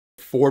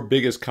4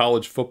 biggest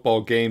college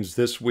football games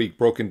this week,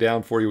 broken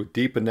down for you with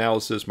deep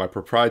analysis, my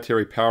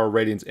proprietary power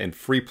ratings, and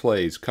free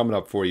plays coming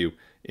up for you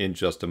in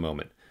just a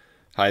moment.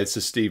 Hi, this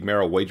is Steve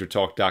Merril,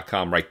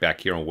 WagerTalk.com, right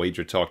back here on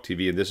WagerTalk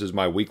TV, and this is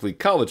my weekly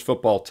college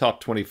football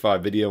top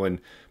 25 video, and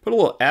put a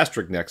little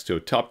asterisk next to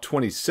it, top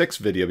 26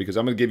 video, because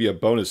I'm going to give you a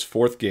bonus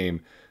 4th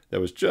game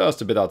that was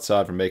just a bit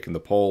outside from making the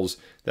polls.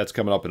 That's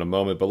coming up in a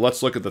moment, but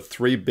let's look at the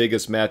 3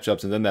 biggest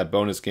matchups and then that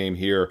bonus game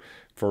here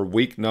for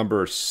week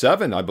number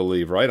 7, I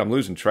believe, right? I'm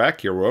losing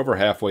track here. We're over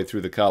halfway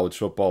through the college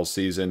football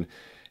season.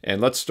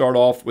 And let's start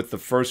off with the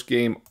first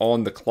game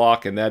on the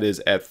clock, and that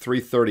is at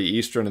 3:30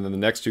 Eastern, and then the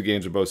next 2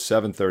 games are both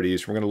 7:30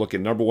 Eastern. We're going to look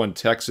at number 1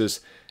 Texas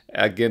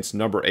against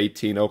number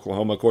 18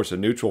 Oklahoma. Of course, a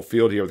neutral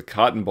field here with the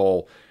Cotton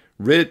Bowl.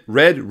 Red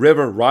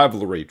River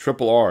Rivalry,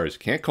 triple R's.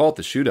 Can't call it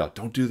the shootout.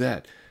 Don't do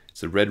that.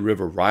 It's the Red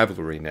River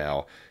Rivalry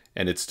now,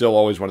 and it's still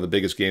always one of the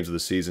biggest games of the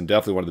season,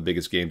 definitely one of the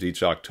biggest games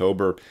each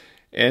October.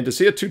 And to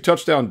see a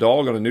 2-touchdown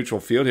dog on a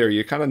neutral field here,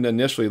 you kind of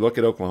initially look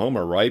at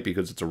Oklahoma, right?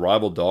 Because it's a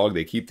rival dog.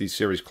 They keep these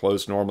series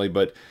close normally.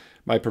 But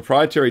my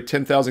proprietary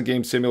 10,000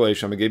 game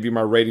simulation, I'm going to give you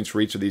my ratings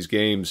for each of these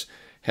games,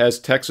 has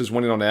Texas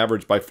winning on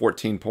average by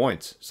 14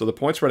 points. So the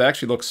point spread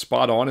actually looks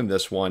spot on in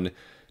this one.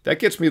 That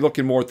gets me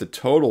looking more at the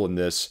total in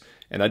this.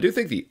 And I do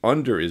think the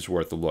under is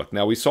worth a look.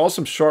 Now, we saw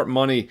some sharp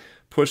money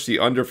push the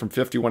under from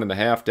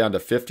 51.5 down to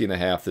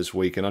 50.5 this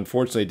week. And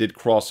unfortunately, it did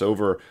cross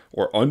over,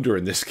 or under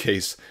in this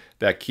case,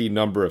 that key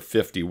number of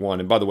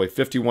 51. And by the way,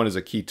 51 is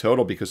a key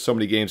total because so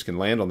many games can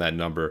land on that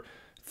number.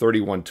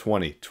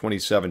 31-20,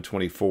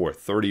 27-24,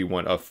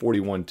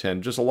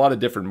 41-10. Just a lot of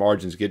different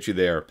margins get you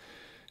there.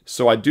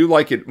 So I do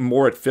like it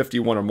more at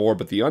 51 or more,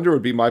 but the under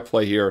would be my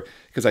play here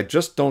because I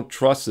just don't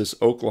trust this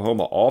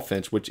Oklahoma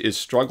offense, which is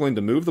struggling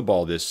to move the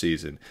ball this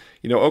season.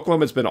 You know,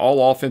 Oklahoma's been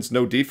all offense,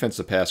 no defense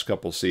the past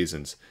couple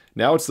seasons.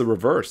 Now it's the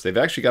reverse. They've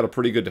actually got a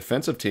pretty good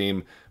defensive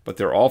team, but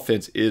their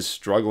offense is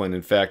struggling.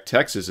 In fact,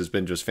 Texas has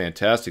been just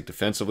fantastic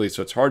defensively,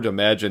 so it's hard to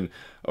imagine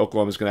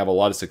Oklahoma's going to have a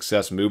lot of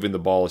success moving the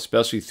ball,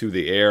 especially through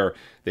the air.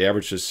 They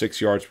average just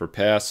 6 yards per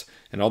pass,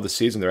 and all the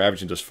season they're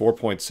averaging just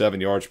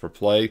 4.7 yards per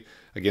play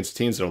against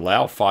teams that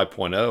allow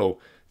 5.0.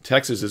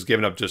 Texas has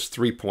given up just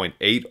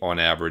 3.8 on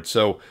average.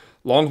 So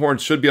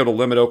Longhorns should be able to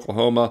limit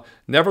Oklahoma.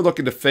 Never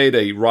looking to fade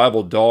a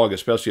rival dog,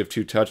 especially if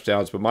 2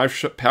 touchdowns, but my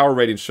power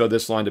ratings show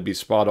this line to be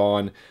spot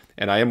on,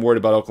 and I am worried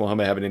about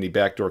Oklahoma having any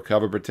backdoor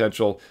cover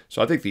potential.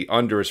 So I think the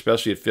under,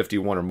 especially at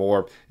 51 or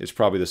more, is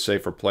probably the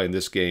safer play in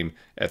this game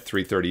at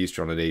 3:30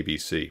 Eastern on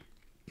ABC.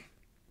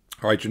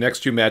 All right, your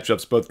next 2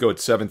 matchups both go at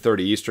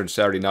 7:30 Eastern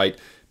Saturday night.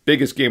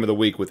 Biggest game of the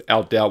week,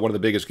 without doubt, one of the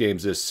biggest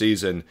games this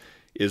season,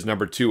 is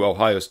number 2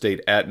 Ohio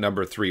State at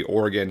number 3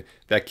 Oregon.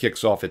 That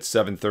kicks off at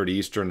 7:30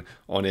 Eastern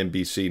on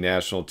NBC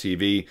National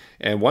TV.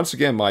 And once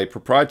again, my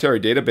proprietary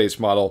database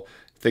model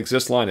thinks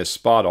this line is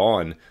spot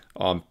on.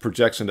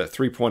 Projection at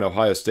 3-point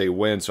Ohio State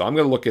win. So I'm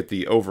going to look at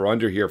the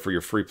over-under here for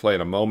your free play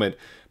in a moment.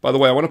 By the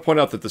way, I want to point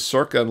out that the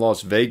Circa in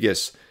Las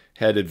Vegas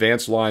had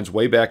advanced lines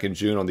way back in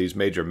June on these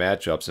major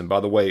matchups. And by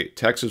the way,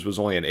 Texas was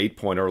only an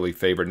 8-point early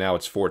favorite. Now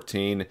it's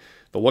 14.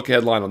 The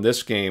look-ahead line on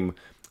this game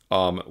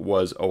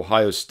was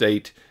Ohio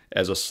State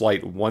as a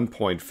slight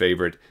 1-point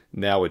favorite.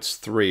 Now it's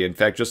 3. In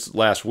fact, just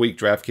last week,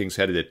 DraftKings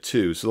had it at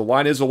 2. So the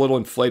line is a little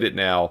inflated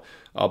now,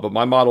 but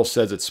my model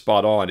says it's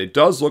spot on. It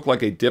does look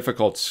like a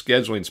difficult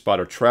scheduling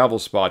spot or travel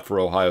spot for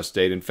Ohio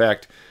State. In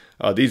fact,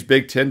 these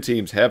Big Ten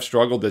teams have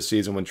struggled this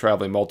season when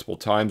traveling multiple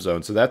time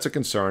zones, so that's a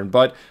concern.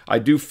 But I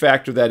do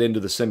factor that into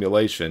the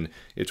simulation.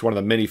 It's one of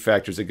the many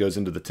factors that goes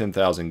into the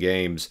 10,000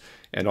 games.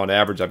 And on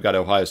average, I've got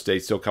Ohio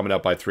State still coming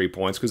out by 3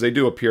 points because they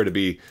do appear to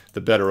be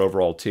the better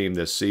overall team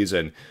this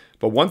season.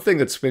 But one thing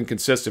that's been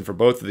consistent for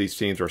both of these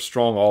teams are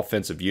strong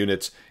offensive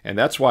units, and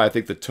that's why I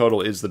think the total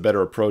is the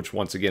better approach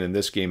once again in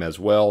this game as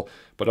well.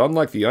 But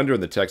unlike the under in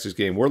the Texas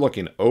game, we're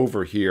looking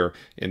over here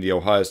in the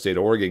Ohio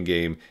State-Oregon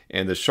game,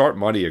 and the sharp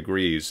money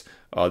agrees.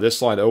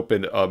 This line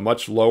opened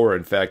much lower.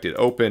 In fact, it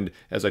opened,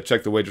 as I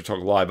checked the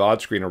WagerTalk live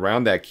odds screen,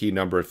 around that key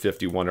number of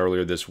 51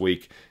 earlier this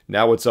week.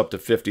 Now it's up to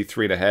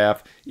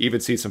 53.5. Even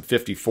see some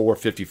 54,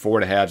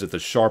 54.5s at the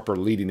sharper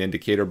leading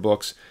indicator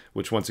books,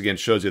 which once again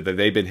shows you that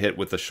they've been hit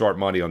with the sharp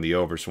money on the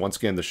over. So once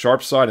again, the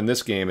sharp side in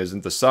this game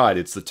isn't the side,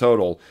 it's the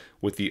total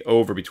with the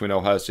over between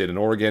Ohio State and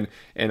Oregon.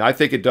 And I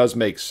think it does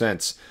make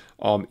sense.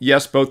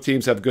 Yes, both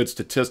teams have good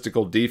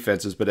statistical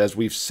defenses, but as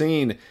we've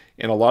seen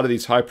in a lot of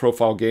these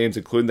high-profile games,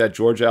 including that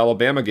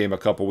Georgia-Alabama game a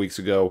couple weeks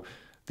ago,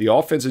 the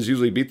offenses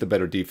usually beat the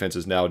better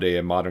defenses nowadays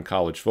in modern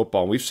college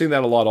football. And we've seen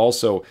that a lot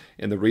also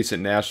in the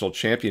recent national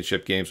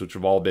championship games, which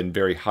have all been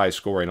very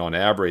high-scoring on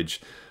average.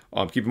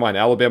 Keep in mind,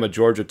 Alabama,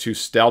 Georgia, 2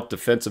 stout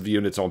defensive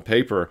units on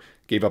paper,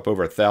 gave up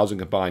over 1,000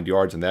 combined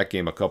yards in that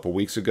game a couple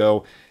weeks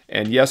ago.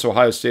 And yes,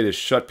 Ohio State has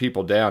shut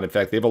people down. In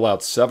fact, they've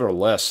allowed 7 or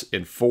less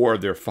in 4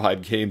 of their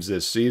 5 games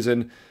this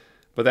season.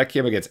 But that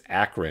came against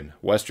Akron,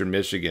 Western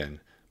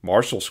Michigan.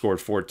 Marshall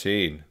scored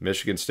 14.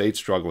 Michigan State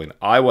struggling.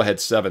 Iowa had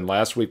 7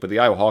 last week, but the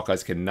Iowa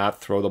Hawkeyes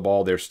cannot throw the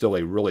ball. They're still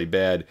a really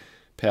bad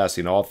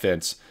passing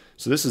offense.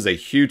 So this is a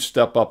huge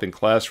step up in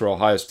class for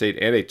Ohio State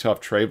and a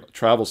tough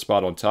travel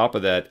spot on top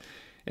of that.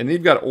 And then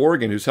you've got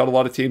Oregon, who's held a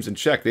lot of teams in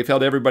check. They've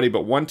held everybody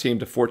but one team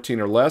to 14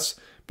 or less,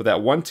 but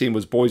that one team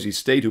was Boise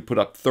State, who put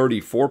up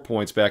 34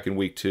 points back in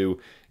week 2,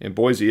 and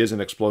Boise is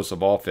an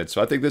explosive offense.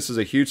 So I think this is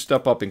a huge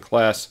step up in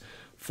class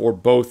for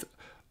both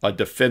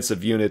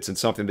defensive units and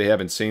something they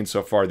haven't seen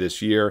so far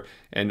this year.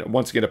 And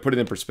once again, to put it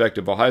in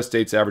perspective, Ohio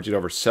State's averaging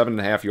over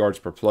 7.5 yards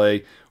per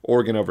play,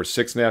 Oregon over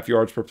 6.5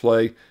 yards per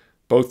play.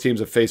 Both teams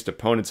have faced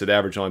opponents that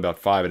average only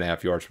about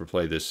 5.5 yards per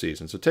play this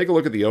season. So take a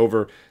look at the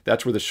over.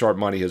 That's where the sharp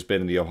money has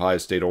been in the Ohio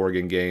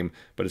State-Oregon game.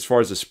 But as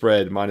far as the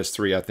spread,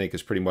 -3, I think,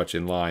 is pretty much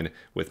in line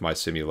with my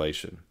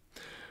simulation.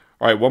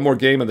 All right, one more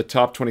game in the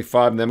top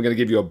 25, and then I'm going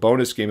to give you a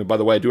bonus game. And by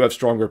the way, I do have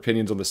stronger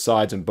opinions on the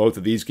sides in both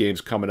of these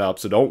games coming up,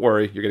 so don't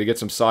worry. You're going to get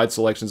some side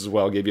selections as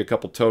well. I'll give you a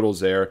couple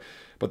totals there.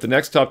 But the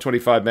next top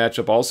 25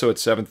 matchup, also at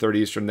 7:30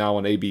 Eastern now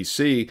on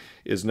ABC,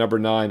 is number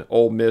 9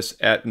 Ole Miss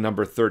at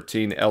number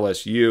 13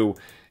 LSU.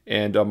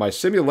 And my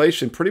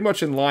simulation pretty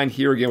much in line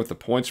here again with the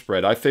point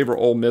spread. I favor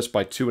Ole Miss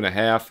by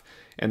 2.5,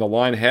 and the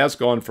line has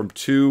gone from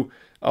 2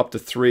 up to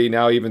 3,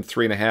 now even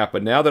 3.5.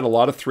 But now that a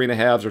lot of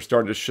 3.5s are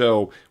starting to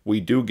show, we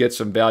do get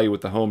some value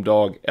with the home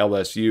dog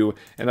LSU,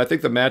 and I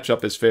think the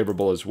matchup is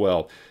favorable as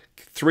well.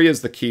 3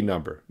 is the key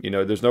number. You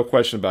know, there's no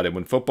question about it.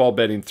 When football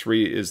betting,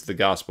 3 is the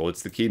gospel.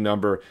 It's the key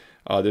number.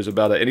 There's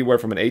about anywhere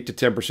from an 8 to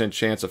 10%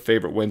 chance a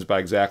favorite wins by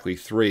exactly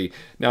 3.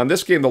 Now, in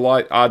this game,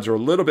 the odds are a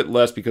little bit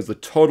less because the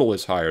total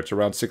is higher. It's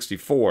around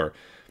 64.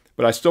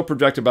 But I still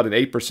project about an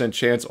 8%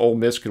 chance Ole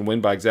Miss can win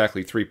by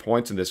exactly 3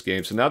 points in this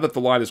game. So now that the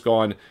line has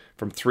gone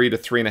from 3 to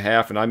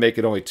 3.5, and I make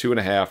it only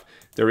 2.5,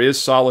 there is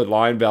solid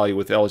line value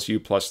with LSU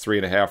plus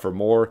 3.5 or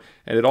more.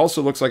 And it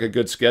also looks like a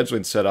good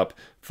scheduling setup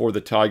for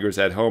the Tigers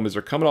at home as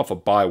they're coming off a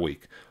bye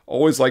week.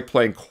 Always like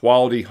playing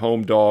quality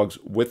home dogs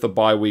with the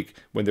bye week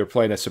when they're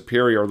playing a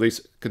superior, or at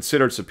least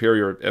considered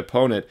superior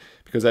opponent,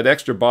 because that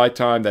extra bye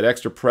time, that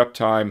extra prep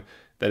time,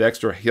 that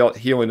extra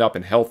healing up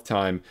and health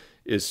time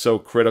is so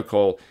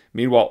critical.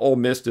 Meanwhile, Ole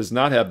Miss does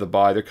not have the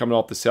bye. They're coming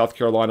off the South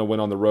Carolina win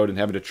on the road and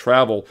having to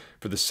travel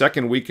for the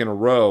second week in a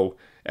row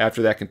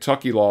after that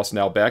Kentucky loss,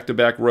 now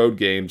back-to-back road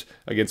games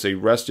against a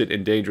rested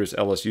and dangerous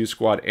LSU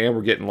squad, and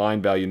we're getting line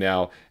value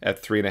now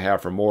at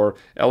 3.5 or more.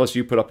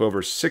 LSU put up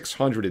over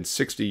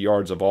 660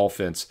 yards of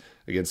offense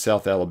against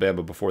South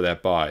Alabama before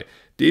that bye.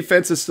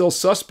 Defense is still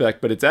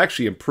suspect, but it's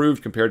actually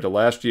improved compared to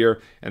last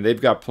year, and they've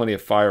got plenty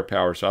of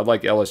firepower. So I'd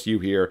like LSU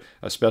here,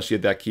 especially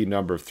at that key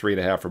number of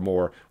 3.5 or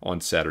more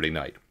on Saturday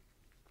night.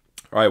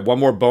 All right, one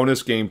more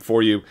bonus game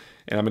for you,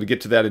 and I'm going to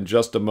get to that in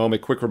just a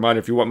moment. Quick reminder,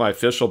 if you want my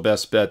official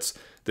best bets,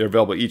 they're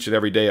available each and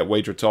every day at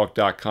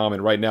WagerTalk.com.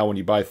 And right now, when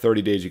you buy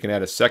 30 days, you can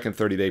add a second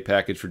 30-day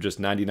package for just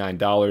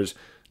 $99.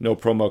 No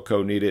promo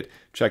code needed.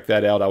 Check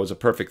that out. I was a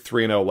perfect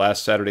 3-0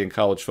 last Saturday in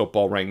college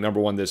football, ranked number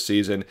 1 this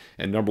season,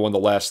 and number 1 the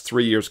last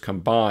 3 years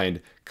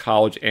combined,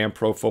 college and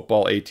pro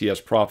football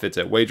ATS profits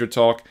at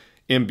WagerTalk.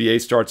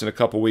 NBA starts in a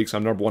couple weeks.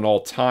 I'm number 1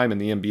 all-time in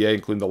the NBA,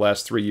 including the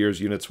last 3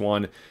 years, units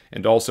won,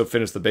 and also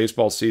finished the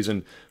baseball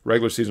season,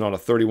 regular season on a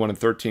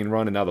 31-13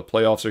 run, and now the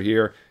playoffs are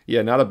here.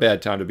 Yeah, not a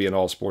bad time to be an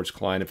all-sports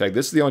client. In fact,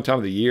 this is the only time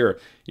of the year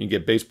you can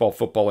get baseball,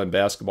 football, and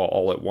basketball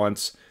all at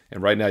once.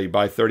 And right now, you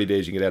buy 30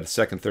 days, you can add a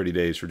second 30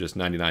 days for just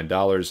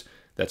 $99.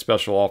 That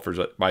special offers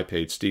at my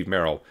page, Steve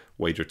Merril,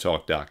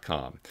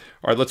 WagerTalk.com.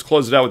 All right, let's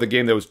close it out with a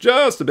game that was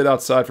just a bit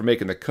outside for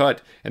making the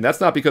cut. And that's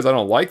not because I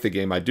don't like the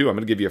game. I do. I'm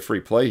going to give you a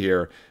free play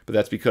here. But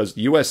that's because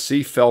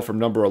USC fell from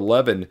number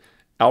 11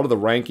 out of the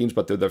rankings,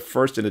 but they're the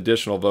first in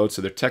additional votes,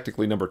 so they're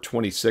technically number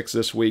 26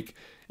 this week.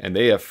 And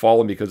they have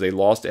fallen because they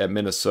lost at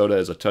Minnesota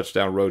as a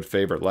touchdown road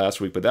favorite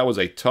last week. But that was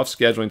a tough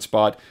scheduling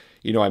spot.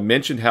 You know, I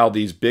mentioned how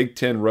these Big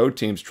Ten road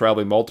teams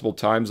traveling multiple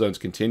time zones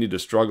continue to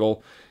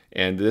struggle.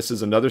 And this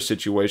is another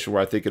situation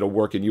where I think it'll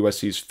work in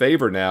USC's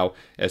favor now,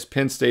 as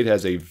Penn State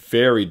has a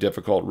very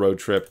difficult road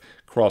trip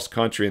cross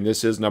country. And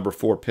this is number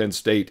 4 Penn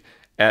State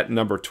at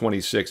number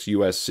 26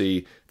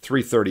 USC,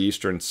 3:30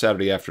 Eastern,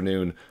 Saturday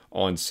afternoon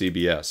on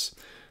CBS.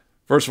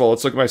 First of all,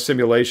 let's look at my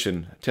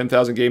simulation.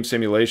 10,000 game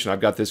simulation. I've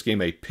got this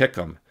game a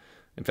pick'em.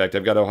 In fact,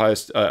 I've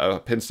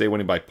got Penn State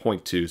winning by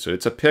 0.2. So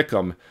it's a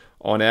pick'em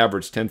on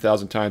average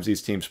 10,000 times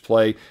these teams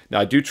play. Now,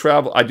 I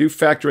do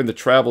factor in the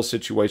travel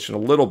situation a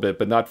little bit,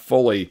 but not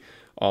fully.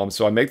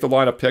 So I make the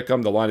line a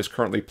pick'em. The line is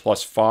currently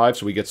 +5,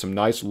 so we get some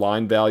nice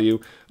line value.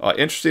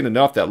 Interesting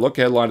enough, that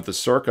look-ahead line at the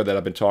Circa that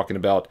I've been talking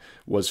about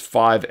was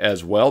 5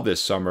 as well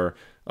this summer.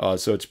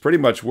 So it's pretty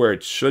much where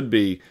it should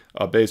be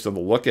based on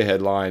the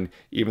look-ahead line,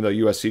 even though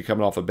USC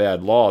coming off a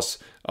bad loss.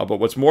 But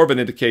what's more of an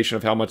indication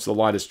of how much the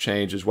line has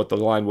changed is what the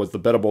line was. The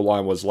bettable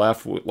line was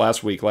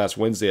last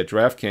Wednesday at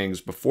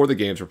DraftKings before the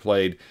games were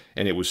played,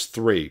 and it was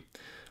 3.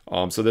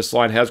 So this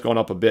line has gone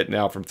up a bit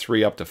now from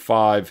 3 up to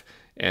 5.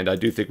 And I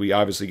do think we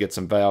obviously get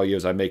some value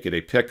as I make it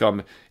a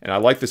pick'em. And I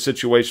like the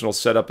situational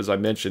setup, as I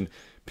mentioned.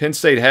 Penn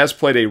State has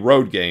played a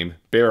road game,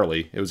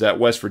 barely. It was at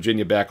West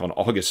Virginia back on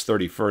August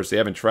 31st. They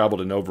haven't traveled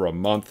in over a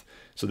month.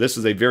 So this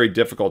is a very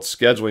difficult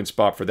scheduling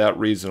spot for that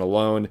reason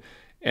alone.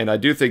 And I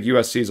do think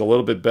USC is a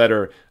little bit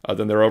better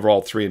than their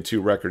overall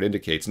 3-2 record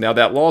indicates. Now,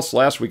 that loss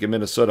last week in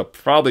Minnesota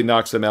probably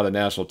knocks them out of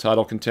national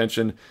title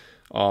contention.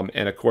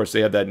 And, of course,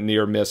 they had that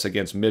near miss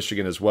against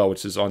Michigan as well,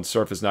 which is on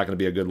surface not going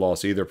to be a good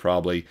loss either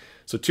probably.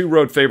 So 2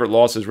 road favorite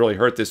losses really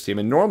hurt this team.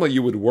 And normally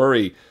you would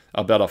worry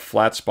about a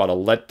flat spot, a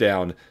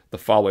letdown the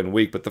following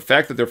week. But the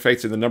fact that they're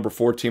facing the number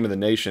 4 team in the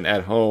nation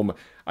at home,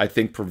 I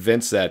think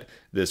prevents that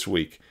this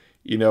week.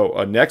 You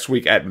know, next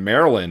week at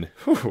Maryland,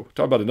 talk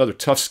about another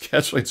tough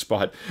scheduling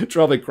spot,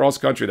 traveling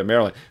cross-country to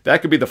Maryland.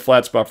 That could be the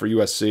flat spot for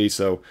USC,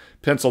 so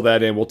pencil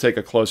that in. We'll take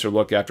a closer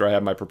look after I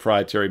have my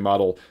proprietary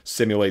model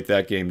simulate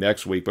that game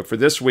next week. But for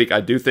this week,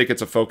 I do think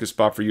it's a focus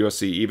spot for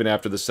USC, even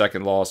after the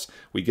second loss.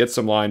 We get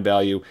some line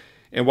value.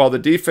 And while the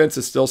defense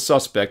is still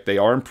suspect, they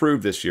are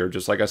improved this year,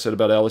 just like I said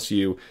about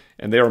LSU,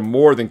 and they are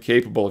more than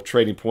capable of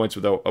trading points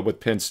with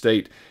Penn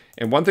State.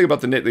 And one thing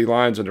about the Nittany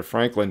Lions under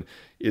Franklin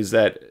is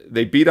that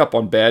they beat up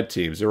on bad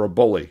teams. They're a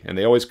bully, and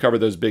they always cover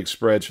those big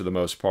spreads for the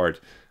most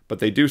part. But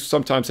they do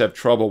sometimes have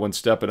trouble when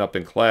stepping up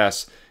in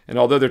class. And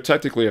although they're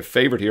technically a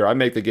favorite here, I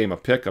make the game a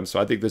pick 'em, so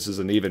I think this is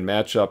an even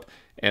matchup.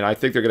 And I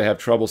think they're going to have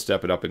trouble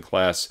stepping up in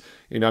class.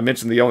 You know, I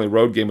mentioned the only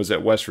road game was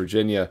at West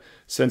Virginia.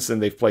 Since then,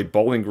 they've played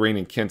Bowling Green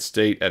and Kent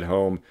State at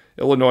home.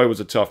 Illinois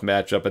was a tough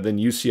matchup. And then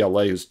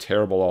UCLA, who's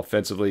terrible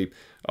offensively.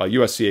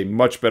 USC, a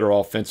much better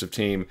offensive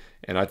team.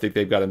 And I think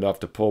they've got enough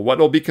to pull what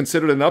will be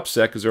considered an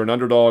upset because they're an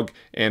underdog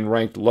and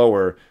ranked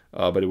lower.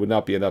 But it would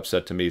not be an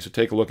upset to me. So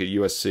take a look at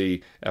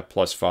USC at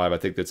 +5. I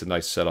think that's a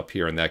nice setup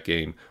here in that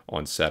game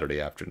on Saturday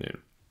afternoon.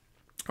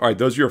 All right,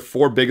 those are your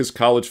 4 biggest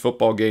college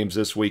football games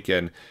this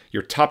weekend.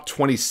 Your top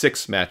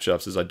 26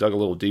 matchups, as I dug a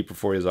little deeper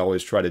for you, as I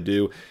always try to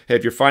do. Hey,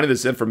 if you're finding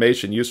this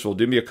information useful,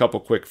 do me a couple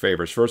quick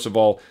favors. First of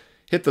all,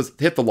 hit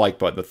the like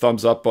button, the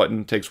thumbs up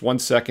button. Takes 1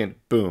 second.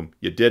 Boom,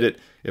 you did it.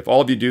 If all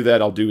of you do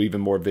that, I'll do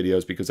even more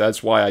videos because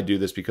that's why I do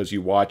this, because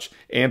you watch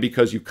and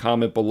because you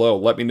comment below.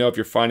 Let me know if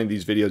you're finding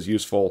these videos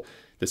useful.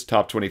 This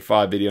top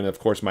 25 video, and of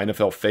course my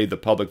NFL Fade the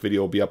Public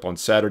video will be up on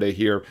Saturday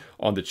here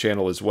on the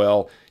channel as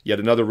well. Yet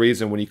another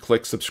reason when you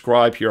click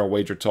subscribe here on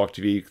WagerTalk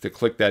TV to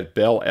click that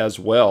bell as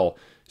well,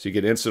 so you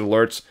get instant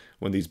alerts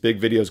when these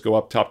big videos go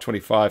up, top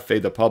 25,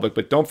 Fade the Public.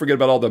 But don't forget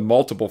about all the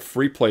multiple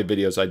free play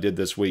videos I did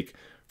this week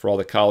for all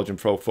the college and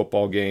pro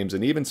football games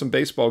and even some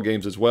baseball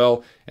games as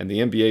well. And the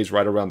NBA is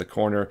right around the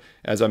corner.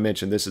 As I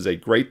mentioned, this is a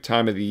great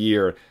time of the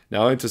year,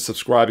 not only to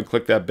subscribe and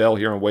click that bell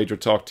here on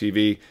WagerTalk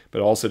TV,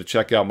 but also to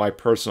check out my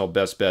personal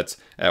best bets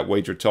at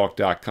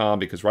WagerTalk.com,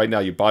 because right now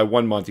you buy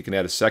 1 month, you can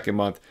add a second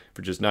month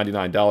for just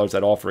 $99.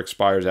 That offer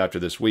expires after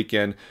this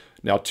weekend.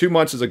 Now, 2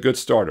 months is a good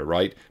starter,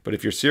 right? But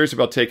if you're serious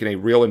about taking a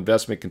real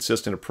investment,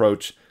 consistent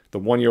approach, the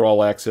 1-year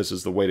all access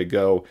is the way to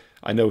go.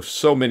 I know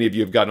so many of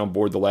you have gotten on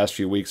board the last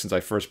few weeks since I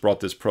first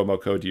brought this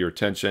promo code to your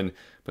attention,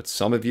 but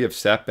some of you have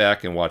sat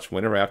back and watched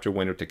winter after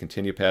winter to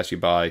continue pass you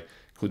by,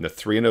 including a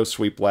 3-0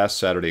 sweep last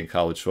Saturday in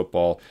college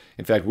football.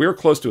 In fact, we were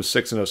close to a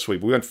 6-0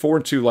 sweep. We went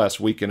 4-2 last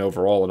weekend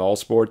overall in all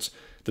sports.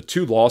 The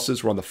 2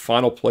 losses were on the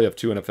final play of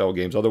 2 NFL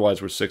games.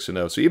 Otherwise, we're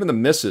 6-0. So even the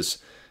misses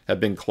have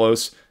been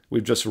close. We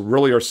just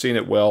really are seeing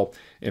it well.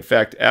 In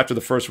fact, after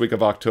the first week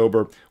of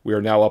October, we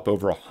are now up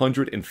over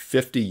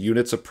 150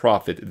 units of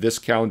profit this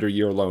calendar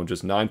year alone,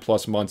 just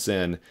 9+ months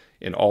in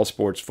all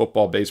sports,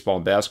 football, baseball,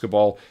 and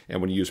basketball. And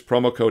when you use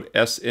promo code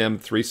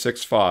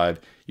SM365,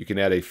 you can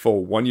add a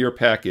full 1-year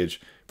package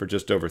for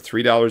just over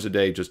 $3 a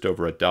day, just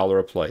over $1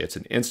 a play. It's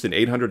an instant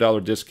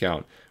 $800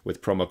 discount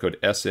with promo code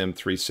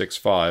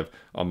SM365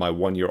 on my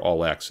 1-year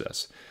all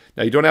access.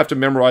 Now, you don't have to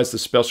memorize the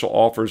special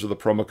offers or the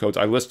promo codes.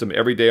 I list them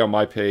every day on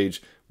my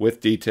page with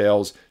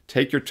details.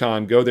 Take your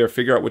time. Go there.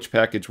 Figure out which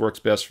package works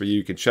best for you.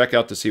 You can check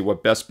out to see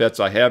what best bets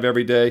I have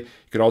every day.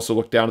 You can also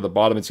look down to the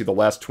bottom and see the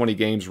last 20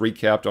 games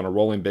recapped on a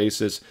rolling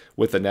basis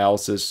with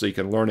analysis, so you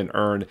can learn and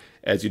earn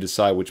as you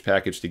decide which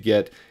package to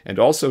get. And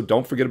also,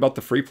 don't forget about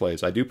the free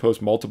plays. I do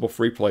post multiple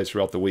free plays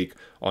throughout the week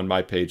on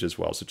my page as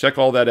well. So check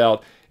all that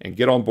out and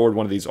get on board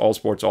one of these all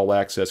sports, all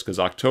access, because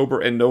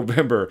October and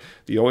November,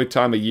 the only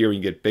time of year you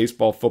can get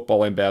baseball,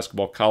 football, and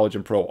basketball, college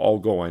and pro all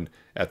going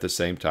at the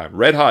same time.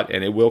 Red hot,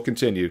 and it will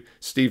continue.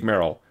 Steve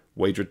Merril,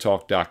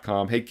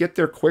 WagerTalk.com. Hey, get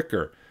there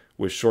quicker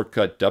with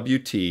shortcut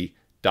WT.buzz/SM.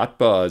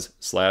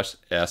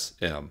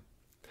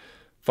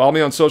 Follow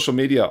me on social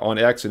media on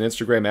X and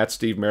Instagram at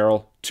Steve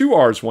Merril. 2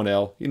 R's, 1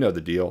 L. You know the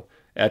deal.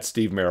 At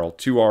Steve Merril.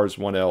 2 R's,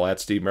 1 L. At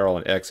Steve Merril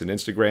on X and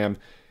Instagram.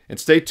 And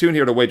stay tuned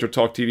here to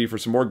WagerTalk TV for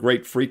some more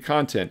great free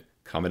content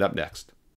coming up next.